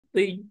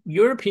the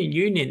European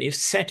Union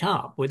is set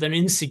up with an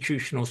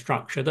institutional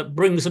structure that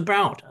brings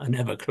about an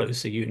ever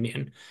closer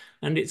union.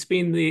 And it's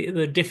been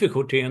the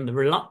difficulty and the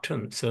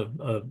reluctance of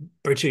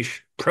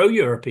British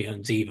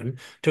pro-Europeans even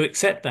to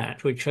accept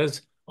that, which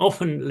has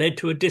often led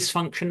to a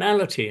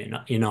dysfunctionality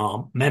in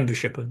our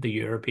membership of the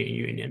European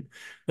Union,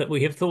 that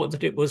we have thought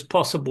that it was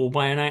possible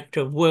by an act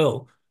of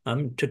will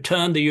to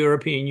turn the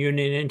European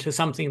Union into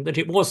something that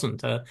it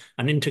wasn't, an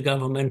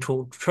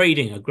intergovernmental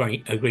trading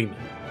agreement.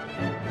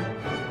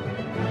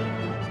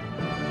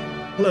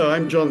 Hello,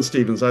 I'm John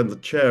Stevens. I'm the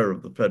chair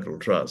of the Federal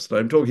Trust.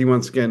 I'm talking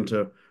once again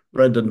to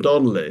Brendan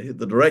Donnelly,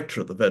 the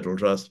director of the Federal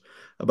Trust,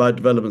 about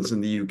developments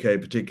in the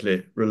UK,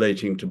 particularly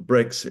relating to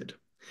Brexit.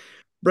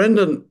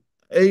 Brendan,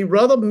 a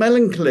rather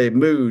melancholy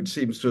mood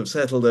seems to have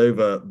settled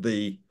over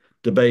the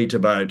debate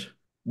about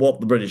what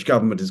the British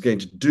government is going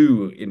to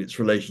do in its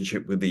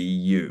relationship with the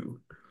EU.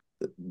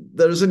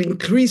 There is an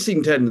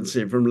increasing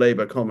tendency from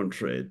Labour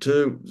commentary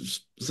to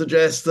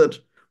suggest that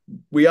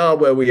we are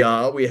where we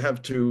are. We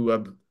have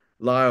to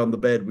lie on the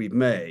bed we've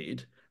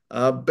made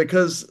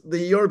because the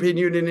European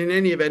Union, in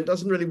any event,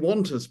 doesn't really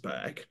want us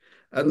back.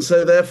 And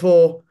so,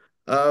 therefore,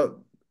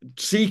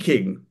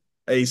 seeking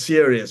a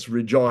serious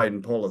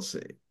rejoin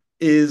policy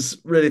is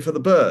really for the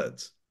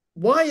birds.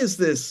 Why is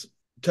this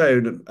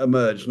tone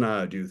emerged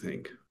now, do you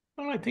think?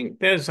 Well, I think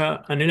there's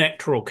an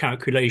electoral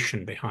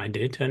calculation behind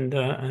it and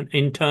an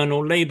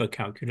internal Labour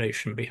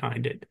calculation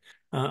behind it.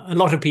 A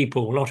lot of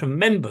people, a lot of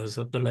members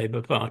of the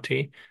Labour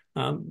Party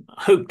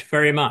hoped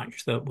very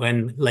much that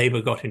when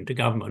Labour got into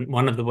government,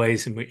 one of the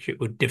ways in which it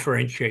would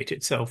differentiate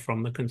itself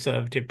from the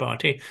Conservative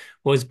Party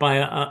was by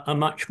a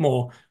much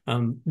more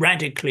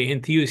radically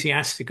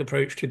enthusiastic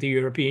approach to the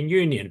European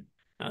Union.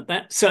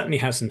 That certainly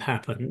hasn't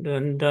happened.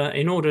 And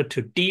in order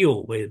to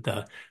deal with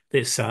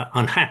this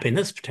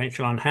unhappiness,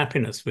 potential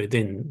unhappiness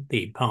within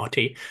the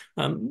party,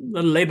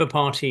 the Labour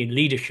Party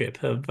leadership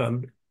have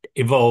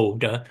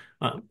evolved a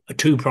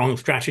two-pronged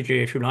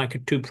strategy, if you like, a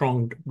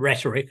two-pronged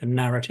rhetoric and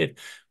narrative,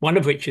 one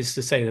of which is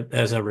to say that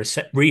there's a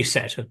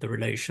reset of the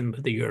relation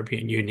with the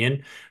European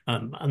Union.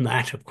 And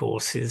that, of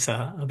course, is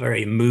a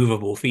very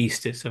movable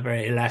feast. It's a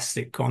very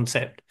elastic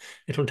concept.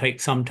 It'll take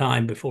some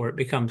time before it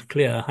becomes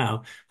clear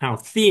how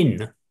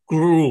thin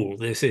gruel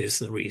this is,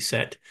 the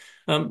reset.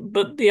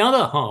 But the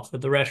other half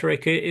of the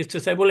rhetoric is to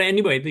say, well,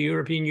 anyway, the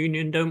European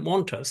Union don't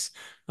want us.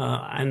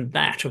 And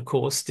that, of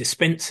course,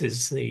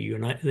 dispenses the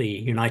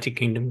United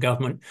Kingdom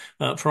government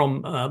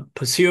from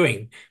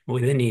pursuing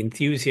with any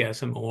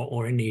enthusiasm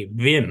or any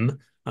vim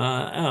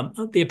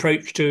the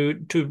approach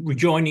to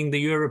rejoining the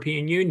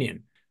European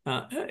Union.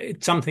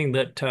 It's something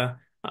that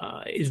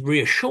is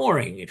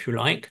reassuring, if you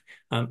like,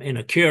 in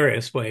a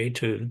curious way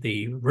to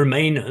the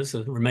Remainers,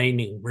 the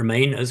remaining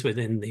Remainers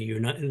within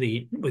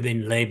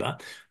within Labour,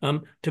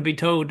 to be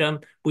told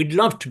we'd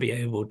love to be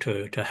able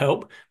to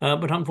help,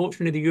 but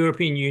unfortunately the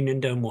European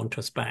Union don't want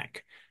us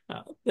back.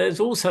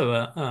 There's also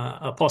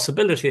a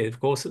possibility,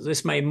 of course, that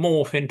this may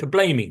morph into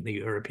blaming the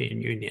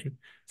European Union.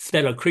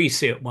 Stella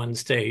Creasy at one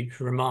stage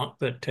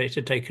remarked that it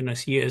had taken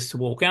us years to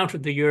walk out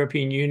of the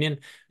European Union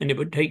and it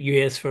would take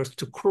years for us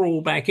to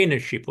crawl back in,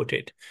 as she put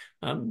it.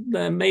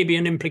 There may be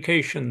an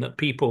implication that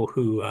people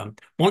who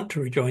want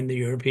to rejoin the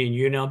European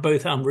Union are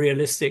both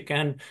unrealistic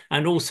and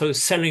also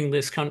selling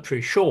this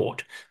country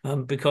short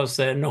because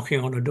they're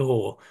knocking on a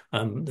door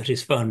that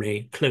is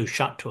firmly closed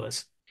shut to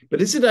us.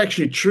 But is it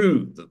actually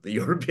true that the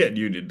European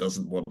Union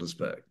doesn't want us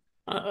back?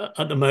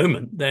 At the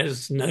moment,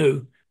 there's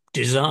no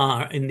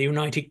desire in the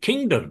United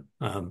Kingdom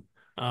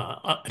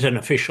at an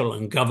official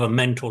and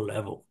governmental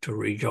level to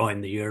rejoin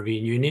the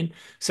European Union.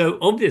 So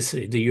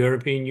obviously, the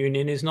European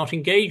Union is not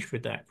engaged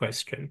with that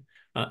question.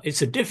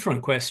 It's a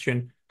different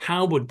question.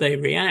 How would they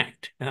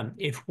react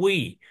if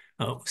we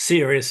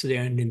seriously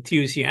and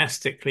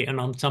enthusiastically and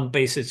on some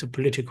basis of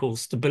political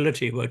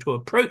stability were to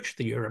approach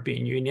the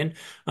European Union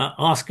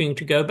asking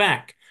to go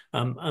back?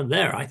 And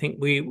there, I think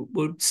we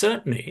would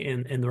certainly,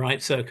 in the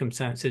right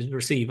circumstances,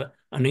 receive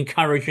an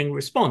encouraging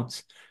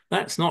response.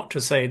 That's not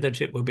to say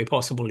that it would be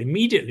possible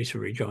immediately to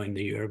rejoin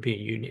the European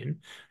Union,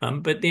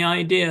 but the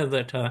idea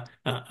that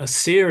a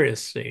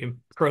seriously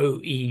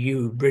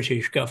pro-EU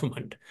British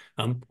government,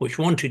 which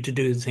wanted to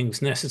do the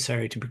things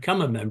necessary to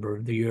become a member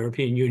of the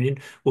European Union,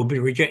 will be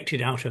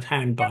rejected out of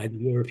hand by the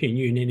European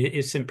Union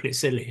is simply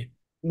silly.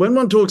 When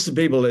one talks to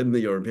people in the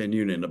European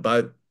Union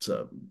about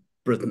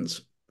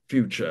Britain's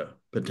future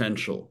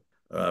potential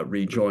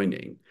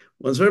rejoining,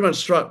 one's very much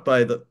struck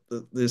by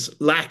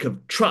this lack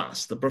of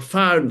trust, the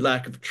profound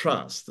lack of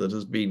trust that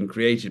has been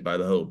created by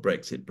the whole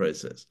Brexit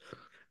process.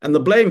 And the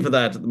blame for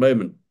that at the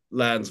moment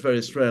lands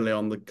very squarely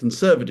on the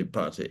Conservative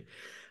Party.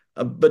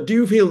 But do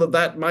you feel that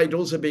that might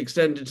also be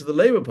extended to the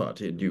Labour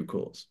Party in due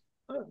course?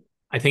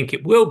 I think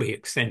it will be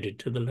extended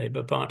to the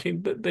Labour Party,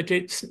 but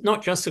it's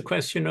not just a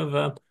question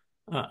of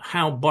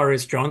how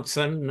Boris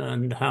Johnson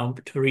and how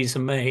Theresa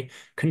May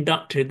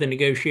conducted the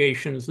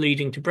negotiations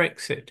leading to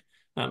Brexit.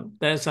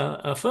 there's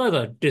a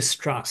further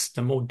distrust,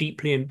 a more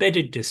deeply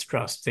embedded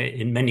distrust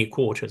in many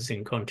quarters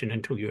in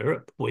continental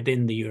Europe,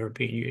 within the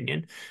European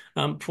Union,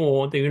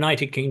 for the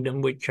United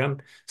Kingdom, which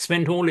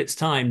spent all its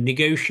time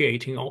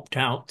negotiating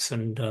opt-outs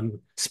and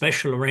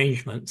special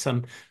arrangements,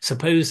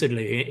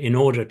 supposedly in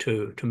order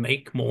to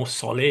make more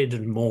solid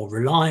and more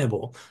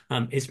reliable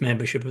its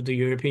membership of the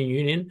European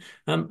Union,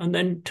 and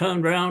then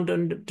turned around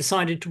and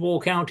decided to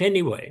walk out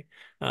anyway.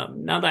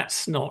 Now,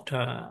 that's not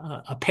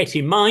a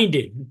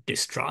petty-minded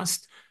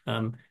distrust.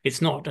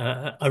 It's not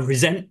a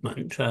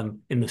resentment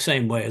in the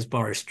same way as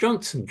Boris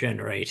Johnson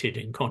generated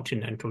in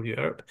continental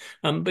Europe,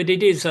 but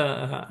it is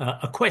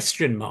a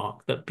question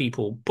mark that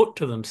people put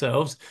to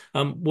themselves.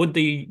 Would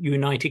the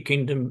United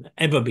Kingdom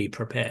ever be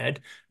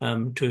prepared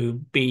to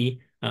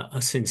be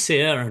a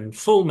sincere and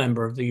full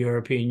member of the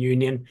European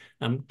Union,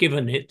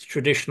 given its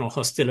traditional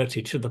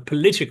hostility to the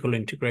political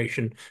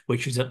integration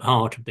which is at the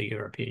heart of the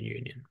European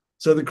Union?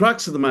 So the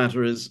crux of the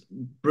matter is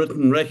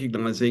Britain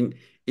recognizing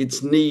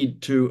its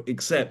need to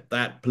accept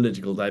that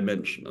political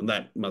dimension, and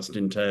that must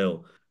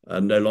entail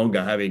no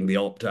longer having the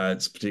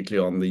opt-outs,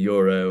 particularly on the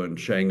euro and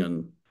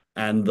Schengen,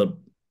 and the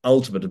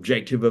ultimate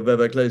objective of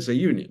ever closer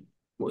union.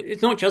 Well,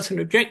 it's not just an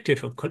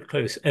objective of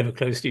ever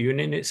closer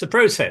union, it's a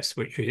process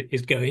which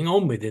is going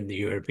on within the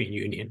European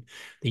Union.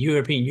 The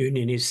European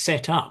Union is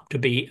set up to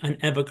be an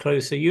ever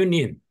closer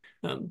union.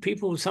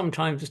 People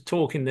sometimes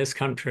talk in this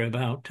country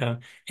about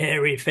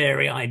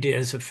airy-fairy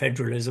ideas of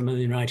federalism in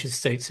the United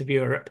States of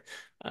Europe.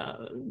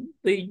 Uh,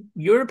 the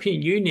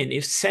European Union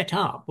is set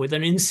up with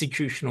an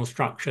institutional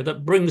structure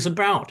that brings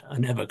about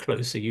an ever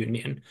closer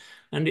union.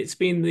 And it's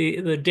been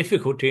the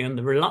difficulty and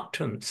the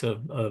reluctance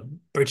of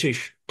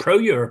British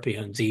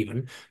pro-Europeans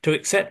even to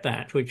accept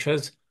that, which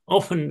has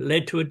often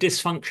led to a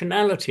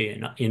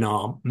dysfunctionality in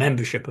our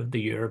membership of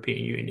the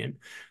European Union,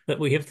 that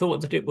we have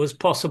thought that it was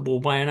possible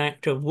by an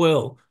act of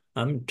will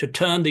to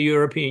turn the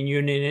European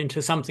Union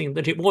into something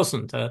that it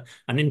wasn't, an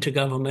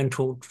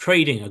intergovernmental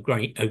trading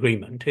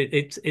agreement.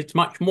 It's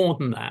much more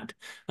than that,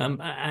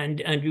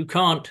 and you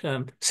can't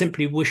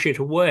simply wish it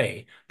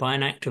away by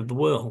an act of the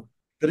will.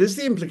 But is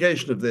the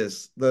implication of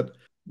this that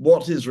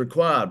what is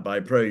required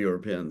by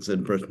pro-Europeans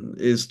in Britain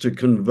is to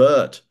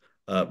convert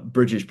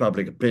British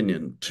public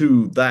opinion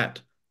to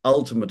that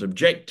ultimate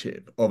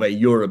objective of a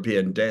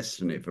European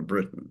destiny for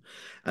Britain?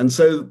 And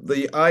so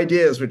the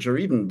ideas which are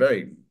even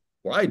very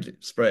widely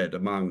spread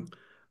among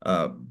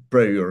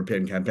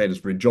pro-European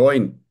campaigners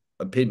rejoin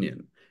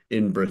opinion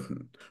in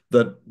Britain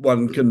that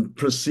one can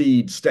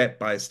proceed step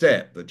by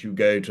step, that you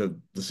go to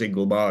the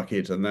single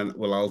market and then it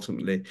will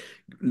ultimately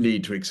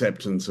lead to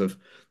acceptance of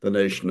the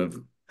notion of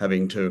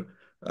having to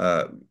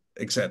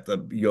accept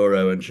the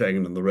euro and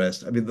Schengen and the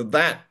rest. I mean,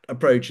 that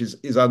approach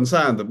is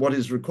unsound, that what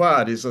is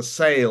required is a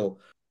sale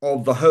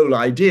of the whole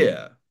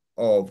idea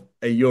of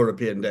a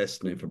European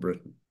destiny for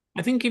Britain.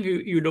 I think if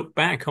you look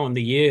back on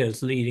the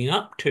years leading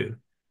up to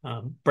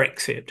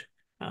Brexit,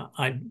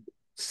 I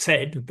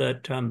said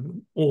that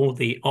all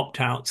the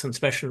opt-outs and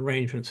special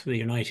arrangements for the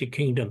United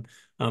Kingdom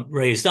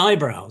raised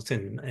eyebrows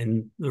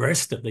in the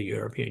rest of the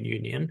European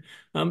Union,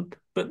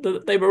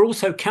 but they were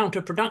also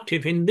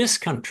counterproductive in this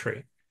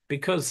country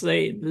because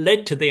they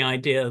led to the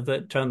idea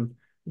that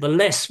the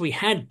less we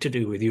had to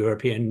do with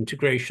European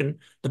integration,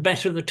 the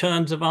better the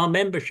terms of our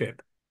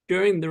membership.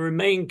 During the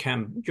Remain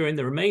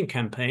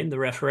campaign, the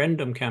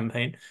referendum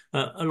campaign,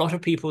 a lot of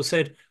people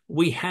said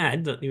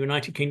that the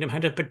United Kingdom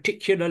had a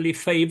particularly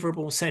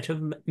favourable set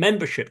of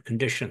membership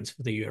conditions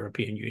for the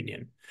European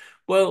Union.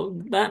 Well,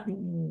 that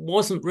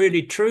wasn't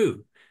really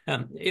true.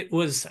 It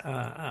was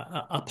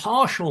a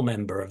partial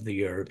member of the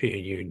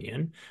European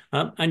Union,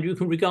 and you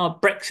can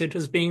regard Brexit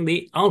as being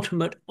the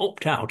ultimate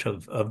opt-out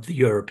of the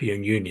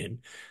European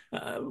Union.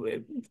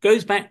 It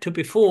goes back to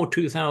before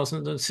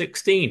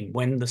 2016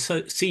 when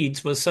the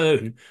seeds were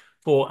sown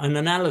for an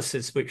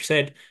analysis which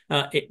said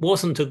it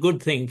wasn't a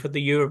good thing for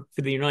the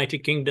United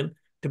Kingdom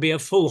to be a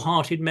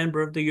full-hearted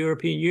member of the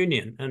European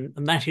Union.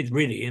 And that is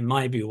really, in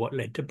my view, what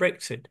led to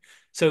Brexit.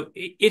 So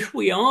if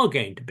we are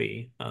going to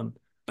be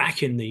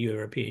back in the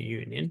European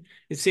Union,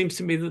 it seems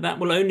to me that that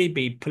will only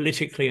be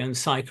politically and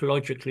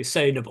psychologically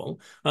sustainable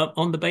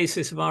on the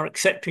basis of our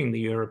accepting the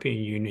European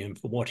Union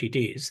for what it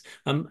is,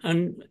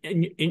 and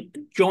in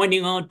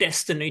joining our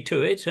destiny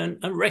to it, and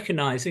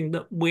recognizing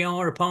that we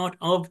are a part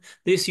of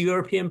this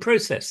European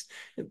process.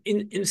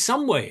 In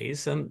some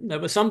ways, there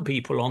were some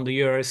people on the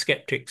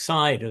Eurosceptic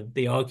side of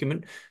the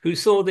argument who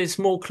saw this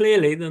more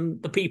clearly than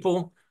the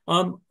people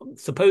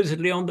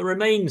supposedly on the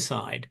Remain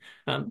side.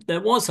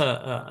 There was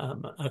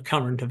a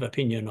current of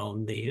opinion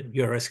on the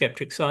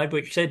Eurosceptic side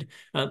which said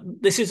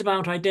this is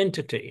about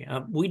identity.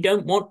 We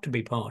don't want to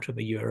be part of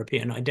a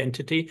European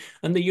identity,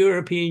 and the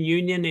European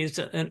Union is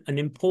an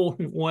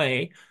important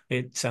way.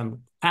 It's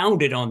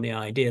founded on the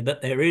idea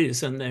that there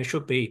is and there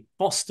should be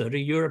fostered a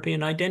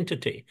European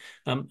identity.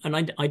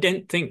 And I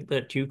don't think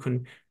that you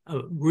can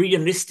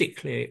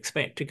realistically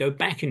expect to go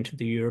back into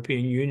the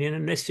European Union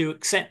unless you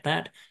accept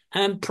that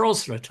and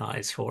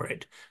proselytize for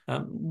it.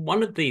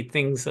 One of the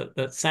things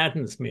that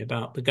saddens me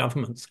about the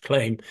government's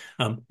claim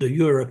the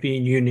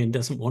European Union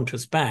doesn't want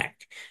us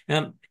back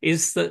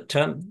is that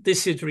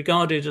this is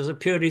regarded as a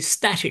purely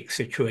static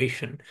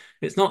situation.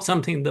 It's not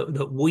something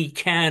that we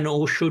can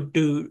or should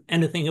do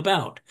anything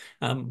about.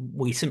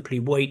 We simply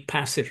wait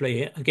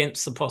passively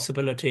against the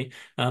possibility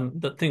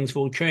that things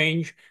will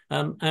change,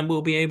 and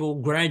we'll be able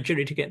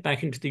gradually to get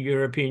back into the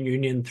European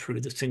Union through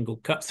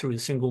through the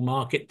single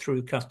market,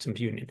 through customs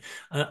union.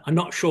 I'm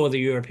not sure the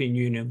European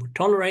Union would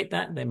tolerate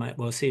that. They might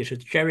well see it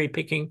as cherry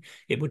picking.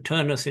 It would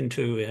turn us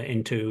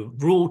into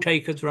rule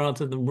takers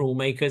rather than rule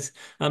makers.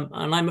 And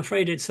I'm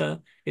afraid it's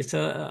a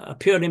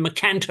purely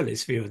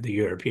mercantilist view of the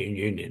European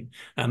Union.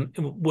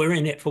 We're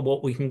in it for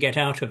what we can get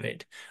out of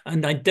it.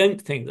 And I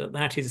don't think that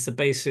that is the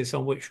basis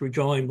on which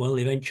rejoin will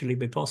eventually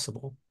be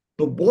possible.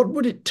 But what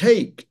would it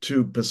take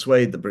to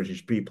persuade the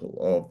British people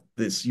of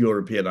this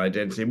European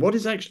identity? What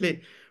is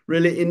actually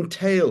really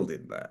entailed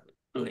in that?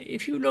 Well,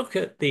 if you look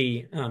at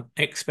the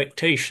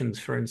expectations,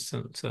 for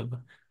instance,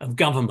 of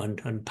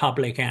government and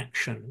public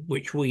action,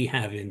 which we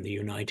have in the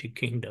United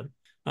Kingdom,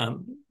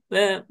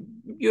 they're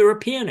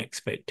European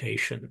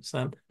expectations.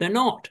 They're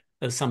not,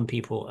 as some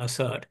people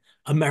assert,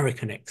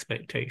 American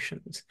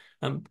expectations.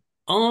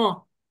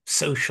 Our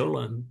social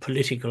and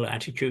political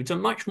attitudes are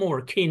much more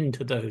akin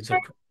to those of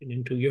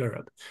continental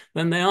Europe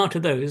than they are to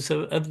those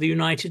of the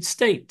United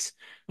States.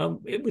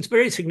 It was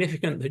very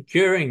significant that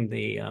during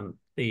the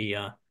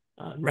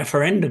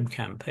referendum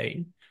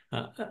campaign,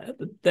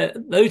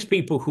 those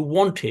people who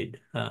wanted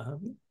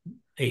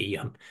a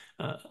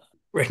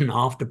Britain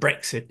after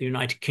Brexit, the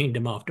United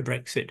Kingdom after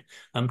Brexit,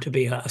 to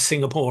be a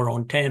Singapore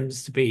on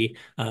Thames, to be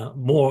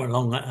more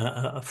along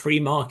a free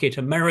market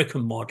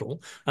American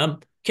model,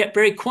 kept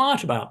very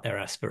quiet about their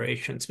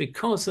aspirations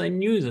because they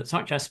knew that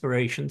such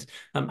aspirations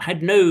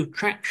had no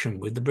traction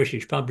with the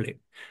British public.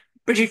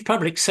 British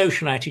public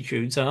social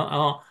attitudes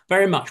are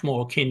very much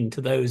more akin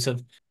to those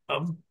of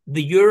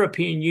the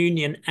European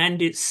Union and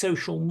its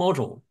social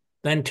model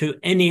than to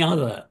any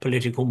other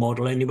political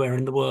model anywhere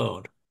in the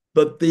world.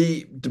 But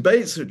the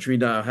debates which we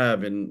now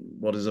have in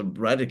what is a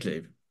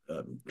radically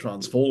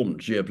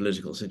transformed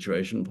geopolitical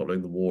situation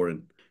following the war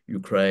in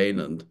Ukraine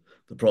and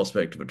the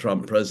prospect of a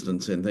Trump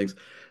presidency and things,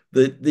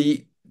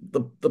 the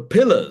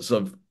pillars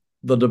of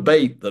the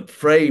debate that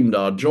framed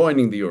our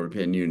joining the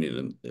European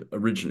Union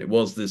originally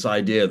was this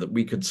idea that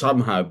we could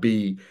somehow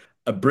be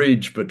a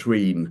bridge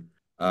between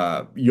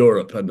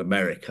Europe and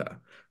America.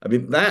 I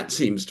mean, that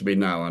seems to be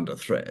now under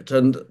threat.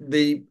 And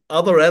the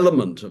other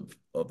element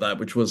of that,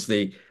 which was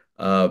the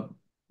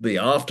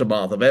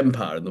aftermath of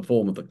empire in the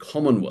form of the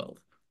Commonwealth,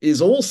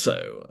 is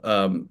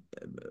also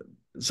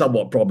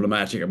somewhat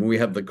problematic. I mean, we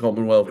have the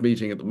Commonwealth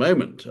meeting at the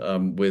moment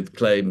with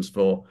claims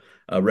for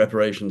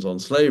reparations on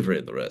slavery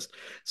and the rest.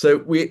 So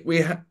we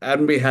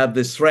have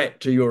this threat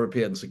to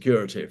European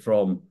security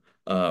from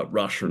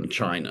Russia and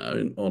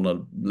China on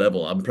a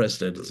level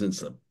unprecedented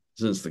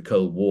since the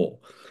Cold War.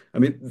 I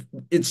mean,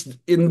 it's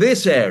in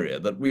this area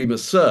that we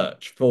must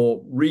search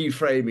for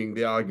reframing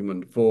the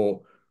argument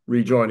for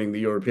rejoining the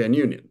European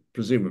Union,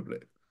 presumably.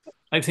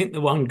 I think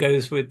the one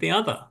goes with the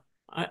other.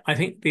 I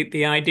think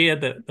the idea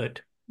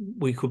that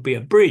we could be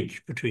a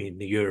bridge between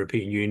the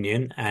European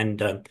Union and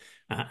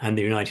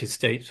the United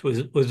States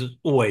was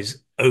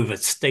always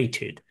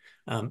overstated,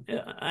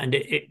 and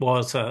it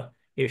was,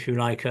 if you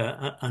like,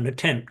 an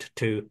attempt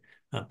to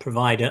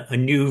provide a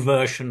new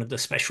version of the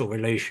special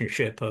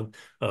relationship of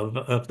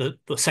the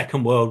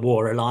Second World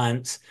War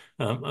alliance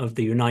of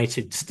the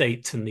United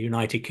States and the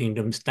United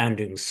Kingdom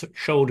standing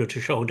shoulder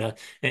to shoulder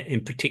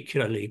in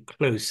particularly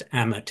close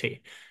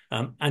amity.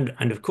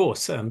 And of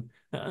course,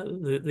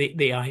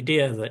 the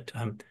idea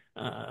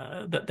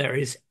that there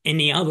is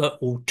any other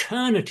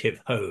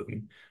alternative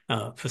home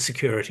for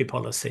security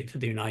policy for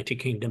the United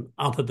Kingdom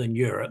other than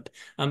Europe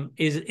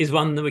is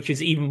one which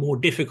is even more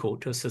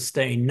difficult to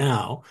sustain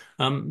now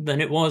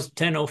than it was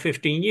 10 or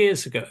 15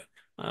 years ago.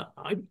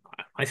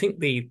 I think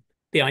the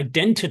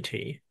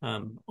identity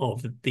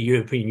of the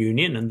European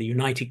Union and the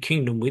United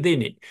Kingdom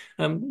within it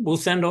will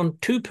stand on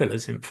two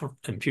pillars in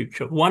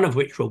future, one of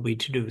which will be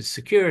to do with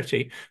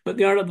security, but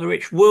the other of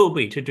which will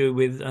be to do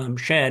with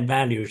shared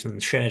values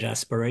and shared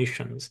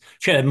aspirations,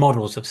 shared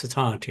models of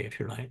society, if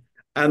you like.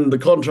 And the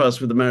contrast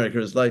with America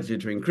is likely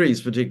to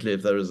increase, particularly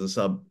if there is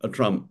a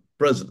Trump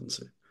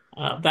presidency.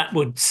 That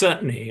would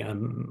certainly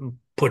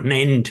put an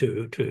end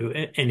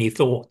to any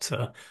thoughts,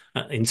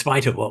 in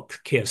spite of what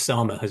Keir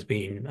Starmer has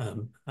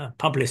been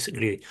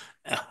publicly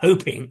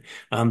hoping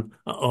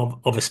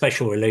of a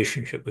special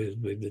relationship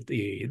with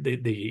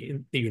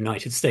the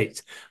United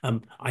States.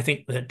 I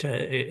think that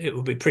it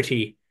would be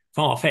pretty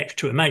far-fetched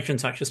to imagine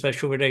such a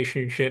special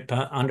relationship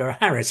under a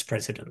Harris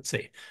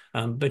presidency,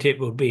 but it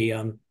would be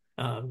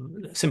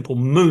simple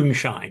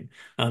moonshine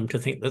to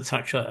think that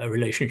such a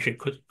relationship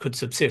could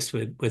subsist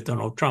with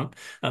Donald Trump,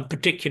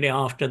 particularly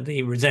after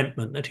the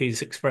resentment that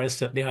he's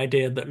expressed at the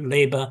idea that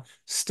Labour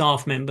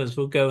staff members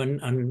will go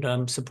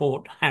and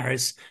support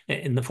Harris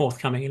in the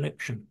forthcoming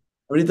election.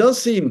 I mean, it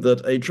does seem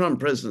that a Trump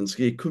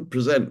presidency could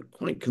present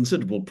quite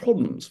considerable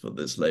problems for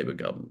this Labour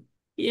government.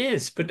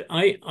 Yes, but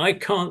I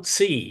can't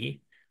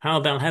see how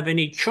they'll have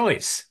any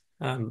choice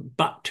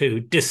but to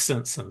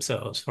distance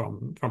themselves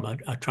from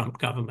a Trump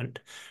government.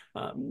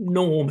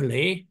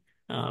 Normally,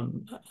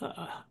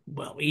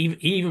 well,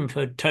 even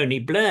for Tony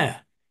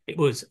Blair, it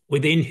was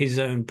within his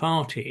own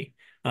party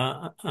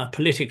a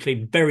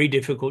politically very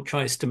difficult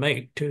choice to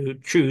make to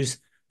choose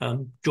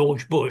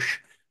George Bush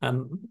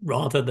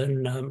rather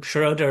than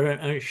Schroeder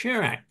and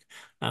Chirac.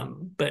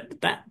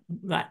 But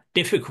that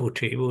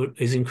difficulty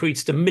is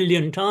increased a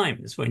million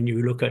times when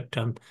you look at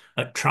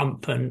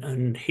Trump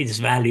and his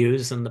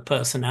values and the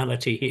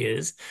personality he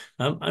is.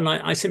 And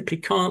I simply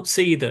can't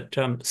see that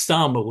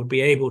Starmer would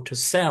be able to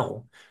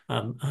sell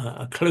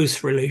a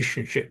close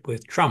relationship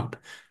with Trump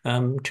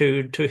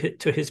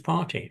to his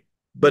party.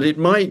 But it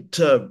might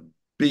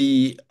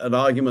be an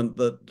argument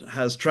that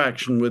has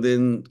traction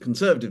within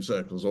conservative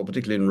circles, or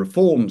particularly in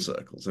reform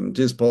circles. And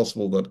it is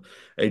possible that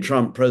a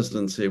Trump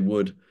presidency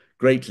would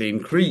greatly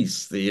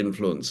increase the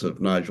influence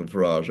of Nigel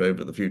Farage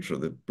over the future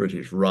of the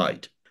British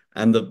right,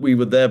 and that we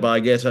would thereby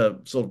get a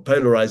sort of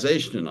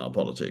polarization in our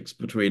politics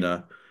between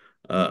a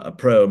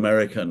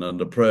pro-American and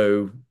a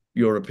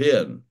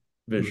pro-European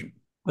vision.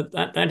 But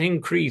that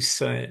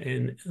increase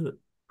in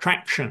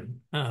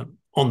traction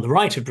on the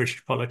right of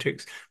British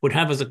politics would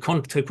have as a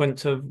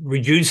consequence of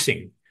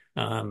reducing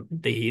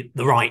the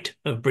right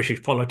of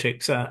British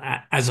politics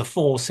as a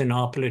force in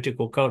our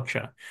political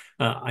culture.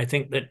 I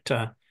think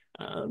that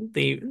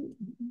the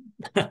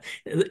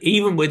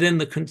even within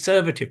the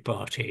Conservative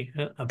Party,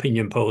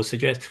 opinion polls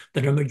suggest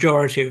that a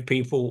majority of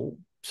people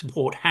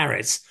support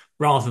Harris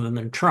rather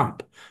than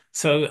Trump.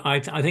 So I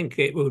think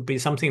it would be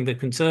something the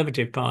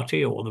Conservative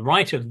Party or the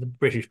right of the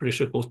British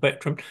political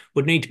spectrum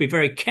would need to be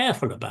very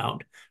careful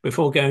about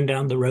before going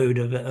down the road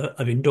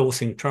of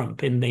endorsing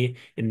Trump in the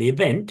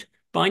event.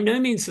 By no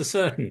means a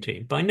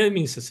certainty, by no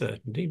means a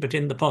certainty, but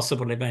in the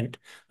possible event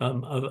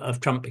of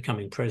Trump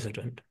becoming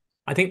president.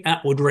 I think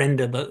that would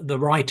render the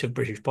right of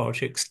British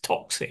politics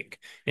toxic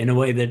in a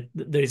way that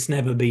it's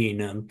never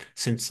been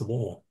since the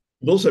war.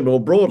 But also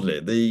more broadly,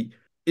 the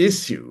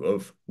issue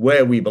of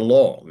where we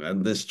belong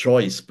and this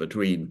choice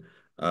between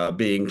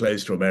being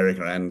close to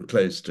America and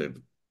close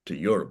to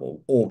Europe,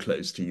 or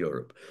close to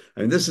Europe.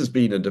 I mean, this has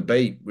been a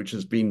debate which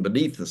has been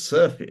beneath the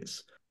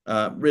surface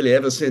really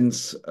ever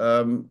since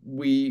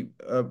we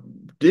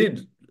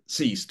did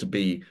cease to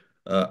be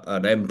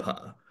an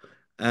empire.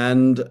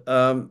 And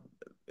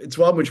it's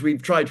one which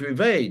we've tried to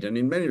evade. And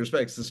in many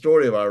respects, the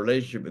story of our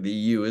relationship with the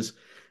EU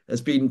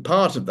has been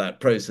part of that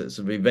process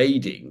of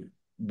evading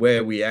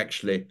where we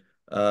actually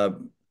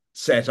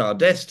set our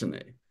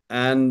destiny.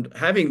 And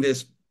having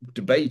this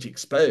debate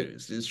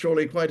exposed is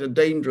surely quite a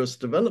dangerous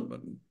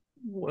development.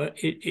 Well,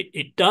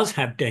 it does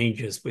have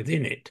dangers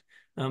within it,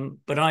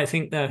 but I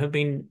think there have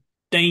been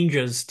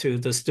dangers to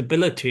the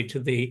stability, to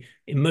the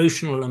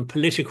emotional and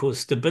political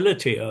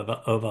stability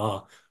of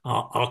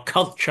our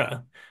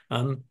culture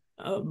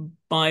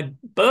by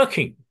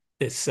burking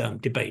this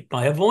debate,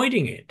 by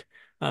avoiding it.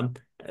 Um,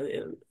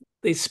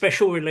 the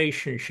special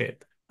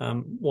relationship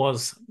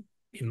was,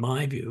 in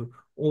my view,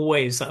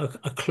 always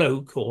a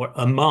cloak or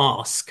a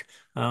mask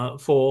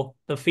for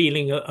the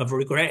feeling of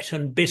regret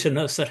and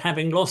bitterness at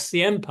having lost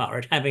the empire,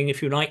 at having,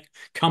 if you like,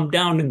 come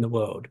down in the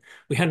world.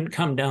 We hadn't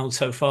come down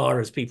so far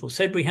as people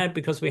said we had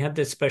because we had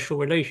this special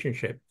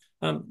relationship.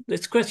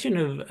 This question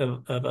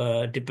of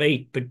a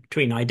debate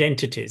between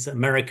identities,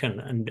 American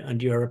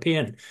and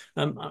European,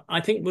 I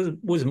think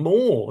was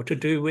more to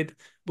do with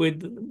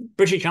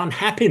British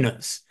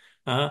unhappiness,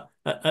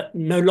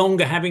 no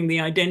longer having the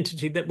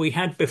identity that we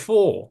had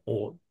before,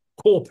 or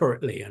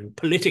corporately and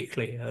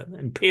politically,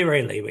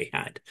 imperially we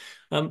had.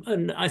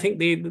 And I think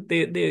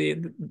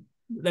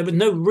there was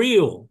no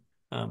real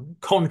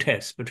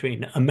contest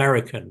between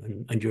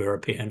American and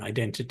European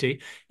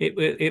identity.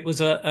 It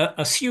was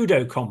a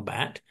pseudo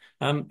combat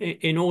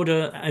in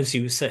order, as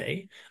you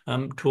say,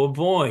 to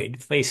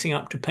avoid facing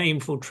up to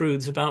painful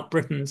truths about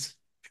Britain's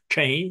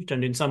changed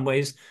and in some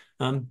ways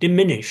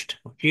diminished,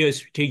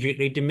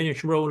 geostrategically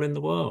diminished role in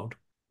the world.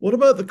 What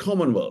about the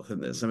Commonwealth in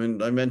this? I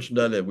mean, I mentioned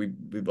earlier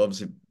we've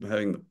obviously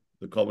having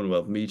the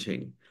Commonwealth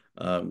meeting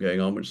going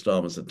on, which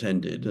Starmer's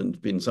attended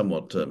and been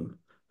somewhat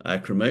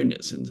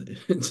acrimonious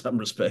in some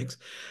respects.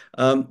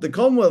 The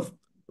Commonwealth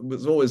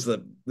was always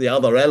the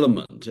other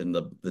element in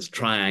this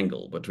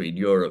triangle between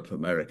Europe,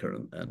 America,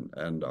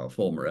 and our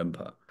former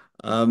empire.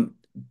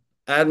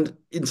 And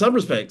in some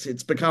respects,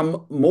 it's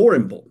become more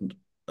important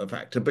a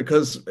factor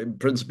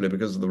principally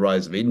because of the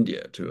rise of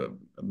India to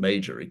a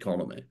major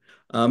economy,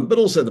 but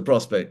also the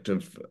prospect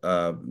of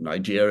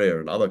Nigeria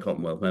and other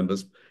Commonwealth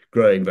members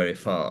growing very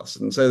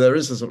fast. And so there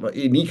is a sort of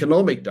an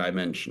economic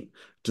dimension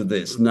to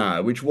this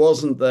now, which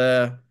wasn't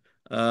there,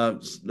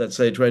 let's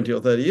say, 20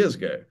 or 30 years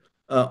ago.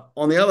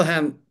 On the other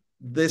hand,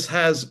 this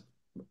has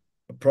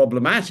a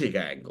problematic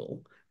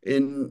angle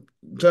in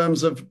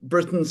terms of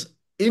Britain's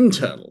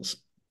internal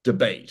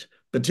debate,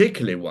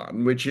 particularly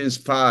one which is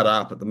fired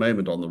up at the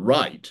moment on the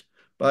right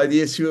by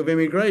the issue of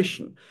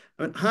immigration.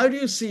 I mean, how do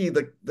you see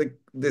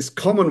this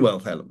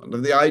Commonwealth element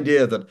of the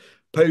idea that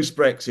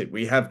post-Brexit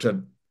we have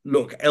to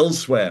look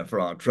elsewhere for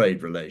our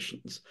trade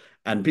relations.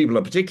 And people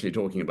are particularly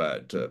talking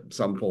about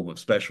some form of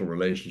special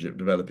relationship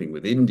developing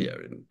with India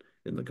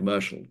in the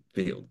commercial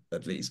field,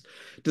 at least,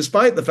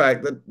 despite the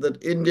fact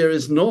that India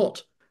is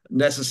not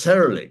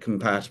necessarily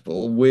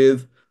compatible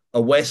with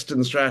a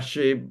Western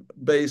strategy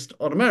based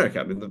on America.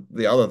 I mean,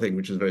 the other thing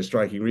which is very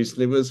striking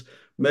recently was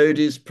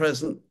Modi's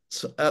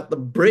presence at the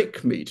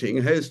BRIC meeting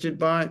hosted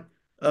by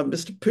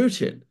Mr.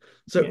 Putin.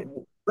 Yeah.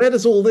 So, where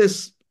does all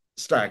this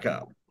stack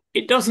up?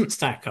 It doesn't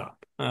stack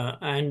up.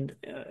 And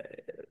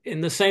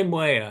in the same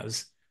way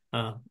as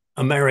uh,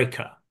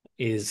 America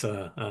is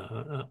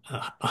a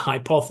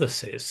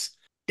hypothesis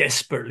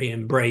desperately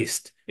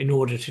embraced in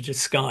order to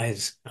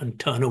disguise and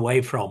turn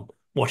away from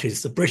what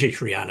is the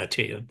British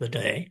reality of the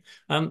day.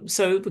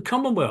 So the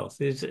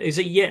Commonwealth is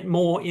a yet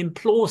more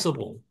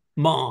implausible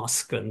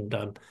mask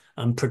and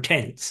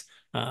pretense.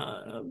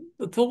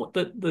 The thought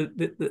that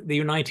the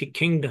United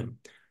Kingdom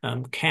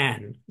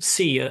can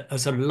see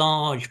as a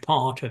large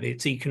part of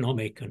its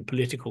economic and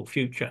political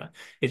future,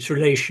 its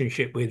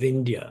relationship with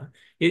India,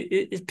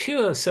 is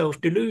pure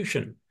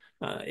self-delusion.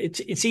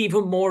 It's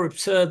even more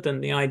absurd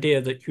than the idea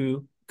that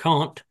you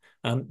can't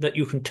that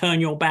you can turn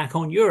your back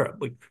on Europe,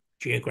 which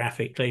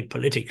geographically,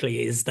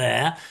 politically is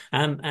there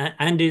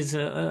and is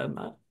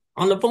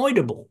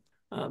unavoidable.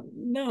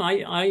 No,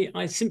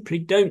 I simply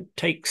don't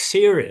take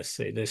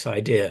seriously this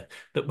idea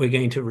that we're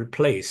going to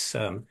replace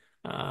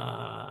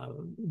uh,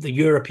 the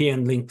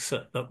European links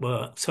that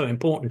were so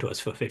important to us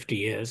for 50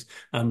 years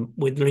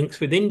with links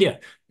with India.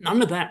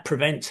 None of that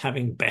prevents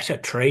having better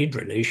trade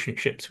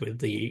relationships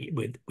with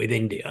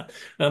India.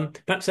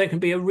 Perhaps there can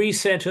be a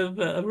reset of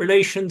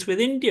relations with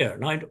India,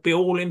 and I'd be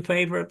all in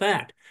favour of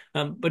that.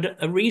 But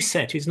a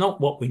reset is not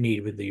what we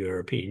need with the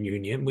European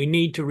Union. We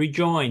need to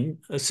rejoin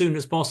as soon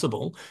as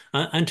possible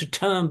and to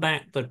turn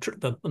back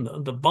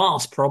the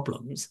vast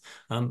problems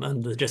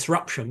and the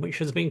disruption which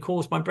has been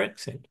caused by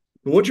Brexit.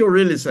 But what you're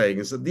really saying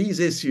is that these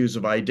issues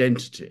of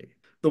identity,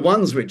 the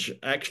ones which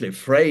actually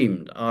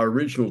framed our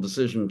original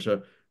decision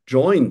to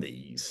join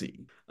the EC,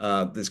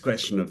 this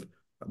question of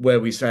where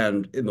we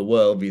stand in the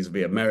world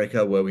vis-a-vis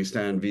America, where we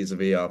stand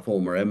vis-a-vis our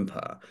former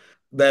empire,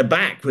 they're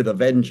back with a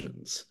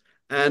vengeance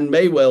and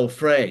may well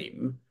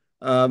frame,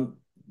 well,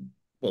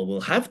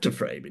 we'll have to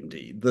frame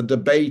indeed, the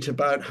debate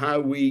about how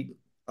we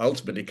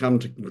ultimately come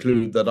to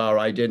conclude that our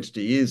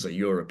identity is a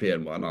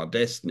European one, our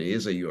destiny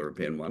is a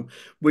European one,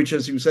 which,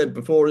 as you said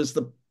before, is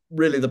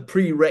really the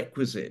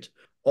prerequisite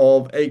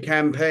of a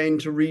campaign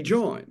to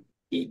rejoin.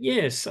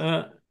 Yes,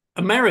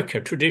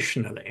 America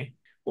traditionally,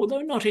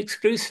 although not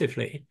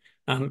exclusively,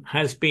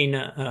 has been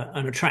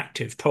an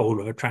attractive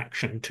pole of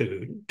attraction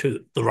to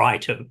the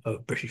right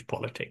of British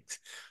politics.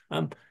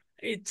 Um,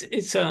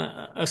 it's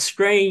a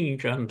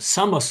strange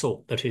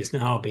somersault that is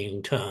now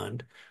being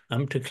turned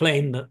to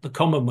claim that the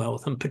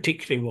Commonwealth, and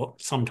particularly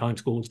what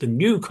sometimes called the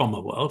new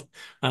Commonwealth,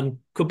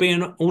 could be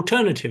an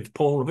alternative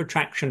pole of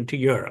attraction to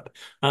Europe.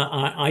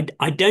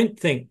 I don't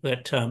think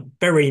that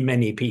very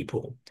many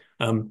people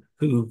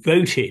who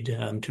voted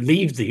to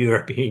leave the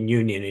European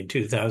Union in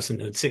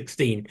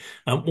 2016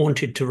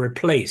 wanted to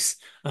replace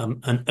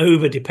an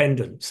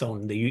over-dependence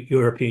on the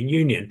European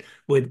Union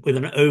with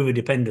an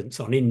over-dependence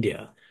on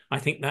India. I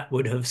think that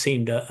would have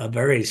seemed a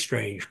very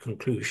strange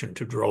conclusion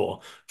to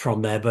draw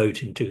from their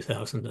vote in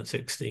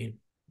 2016.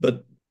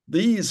 But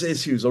these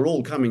issues are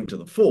all coming to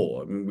the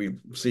fore. I mean,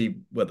 we see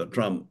whether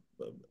Trump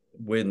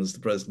wins the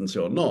presidency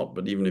or not,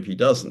 but even if he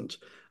doesn't,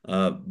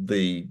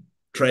 the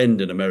trend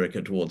in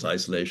America towards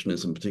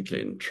isolationism,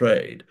 particularly in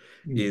trade,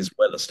 Mm. is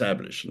well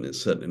established and is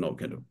certainly not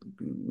going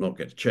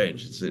to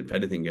change. It's, if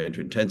anything, going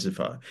to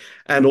intensify.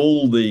 And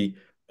all the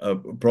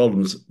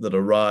problems that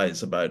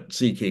arise about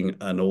seeking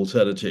an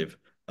alternative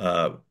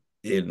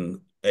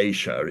in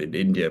Asia, in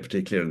India,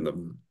 particularly in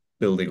the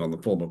building on the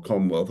former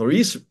Commonwealth, are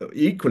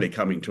equally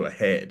coming to a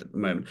head at the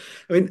moment.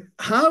 I mean,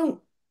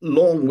 how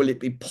long will it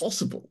be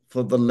possible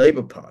for the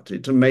Labour Party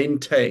to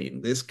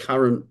maintain this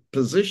current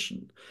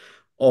position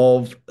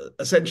of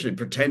essentially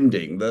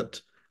pretending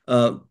that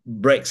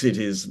Brexit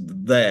is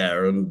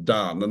there and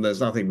done and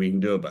there's nothing we can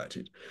do about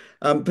it?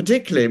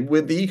 Particularly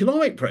with the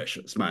economic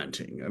pressures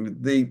mounting. I mean,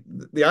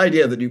 the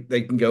idea that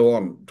they can go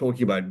on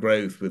talking about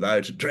growth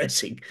without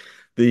addressing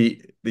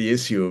the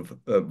issue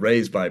of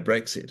raised by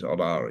Brexit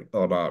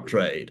on our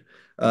trade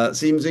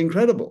seems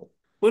incredible.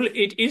 Well,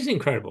 it is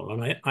incredible,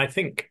 and I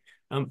think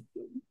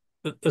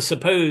the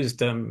supposed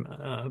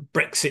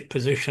Brexit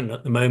position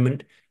at the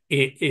moment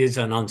is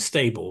an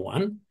unstable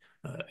one.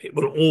 It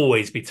will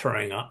always be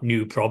throwing up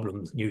new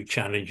problems, new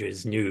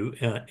challenges, new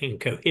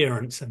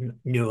incoherence, and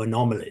new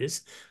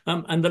anomalies.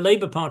 And the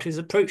Labour Party's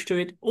approach to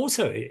it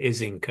also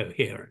is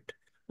incoherent.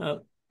 Uh,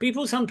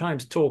 People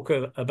sometimes talk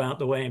about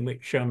the way in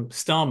which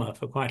Starmer,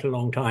 for quite a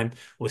long time,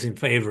 was in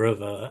favour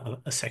of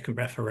a second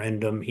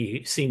referendum.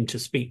 He seemed to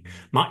speak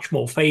much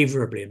more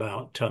favourably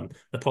about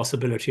the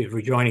possibility of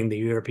rejoining the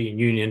European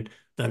Union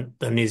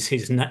than is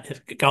his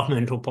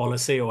governmental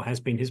policy or has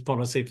been his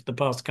policy for the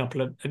past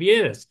couple of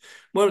years.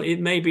 Well, it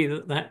may be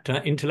that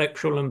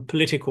intellectual and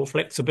political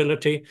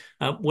flexibility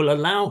will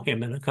allow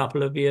him in a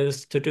couple of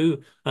years to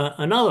do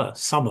another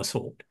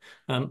somersault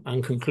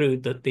and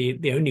conclude that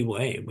the only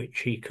way in which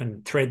he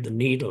can thread the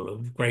needle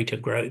of greater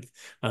growth,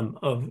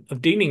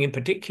 of dealing in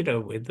particular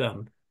with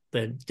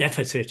the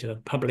deficit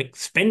of public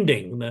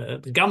spending,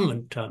 the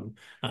government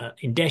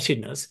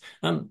indebtedness,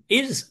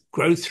 is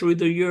growth through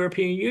the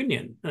European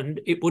Union. And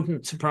it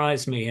wouldn't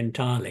surprise me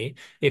entirely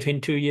if in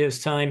 2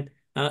 years' time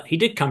he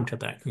did come to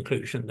that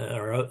conclusion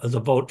there as a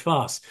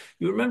volte-face.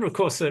 You remember, of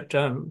course, that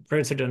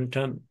President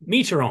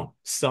Mitterrand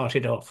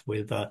started off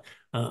with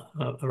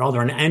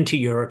rather an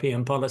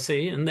anti-European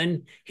policy, and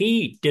then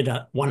he did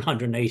a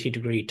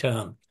 180-degree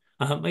turn.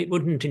 It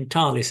wouldn't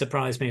entirely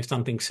surprise me if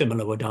something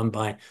similar were done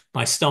by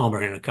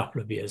Starmer in a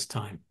couple of years'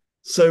 time.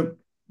 So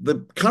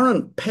the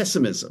current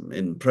pessimism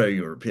in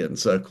pro-European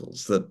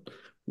circles that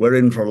we're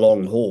in for a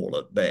long haul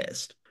at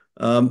best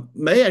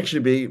may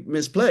actually be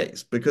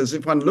misplaced, because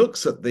if one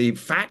looks at the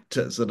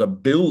factors that are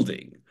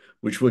building,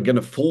 which we're going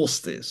to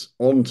force this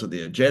onto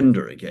the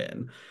agenda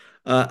again,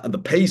 and the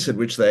pace at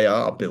which they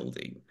are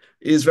building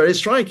is very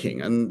striking.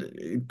 And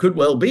it could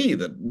well be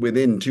that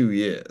within 2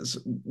 years,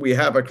 we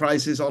have a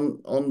crisis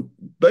on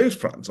both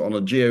fronts, on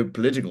a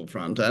geopolitical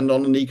front and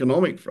on an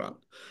economic front,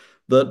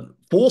 that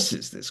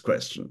forces this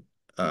question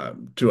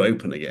to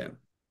open again.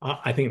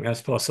 I think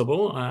that's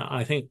possible.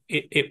 I think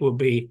it will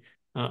be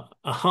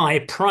a high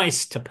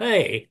price to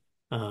pay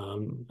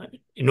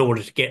in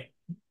order to get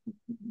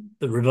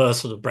the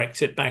reversal of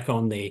Brexit back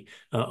on the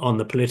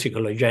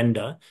political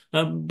agenda.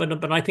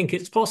 But I think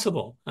it's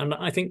possible, and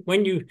I think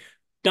when you've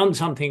done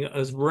something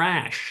as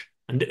rash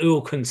and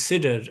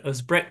ill-considered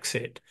as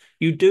Brexit,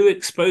 you do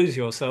expose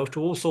yourself to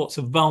all sorts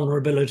of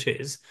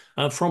vulnerabilities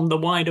from the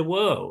wider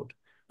world.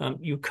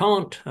 You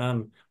can't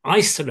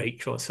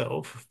isolate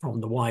yourself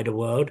from the wider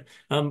world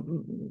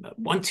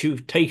once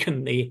you've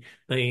taken the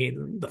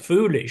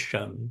foolish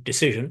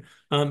decision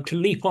to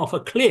leap off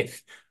a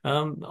cliff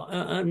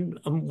and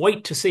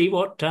wait to see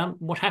what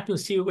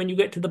happens to you when you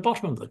get to the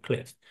bottom of the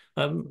cliff.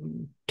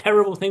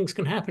 Terrible things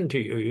can happen to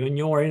you, and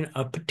you're in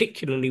a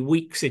particularly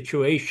weak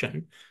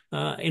situation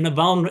in a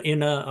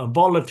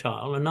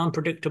volatile and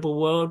unpredictable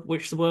world,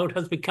 which the world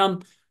has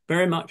become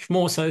very much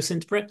more so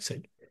since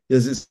Brexit.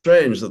 Yes, it's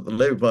strange that the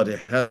Labour Party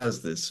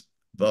has this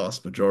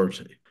vast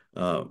majority,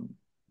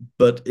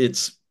 but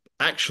its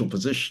actual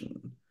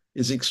position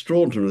is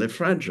extraordinarily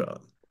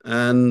fragile.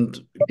 And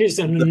It is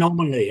an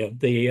anomaly of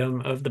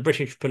the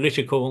British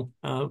political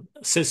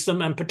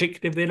system, and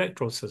particularly of the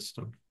electoral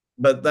system.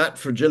 but that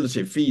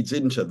fragility feeds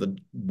into the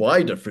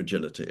wider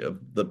fragility of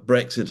that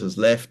Brexit has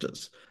left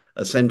us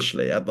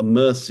essentially at the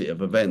mercy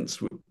of events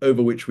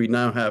over which we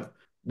now have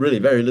really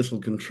very little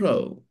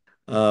control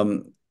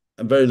and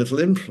very little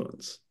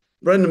influence.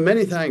 Brendan,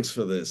 many thanks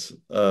for this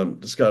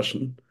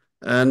discussion,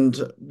 and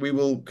we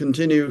will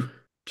continue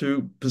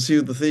to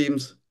pursue the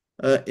themes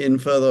in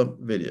further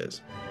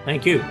videos.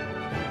 Thank you.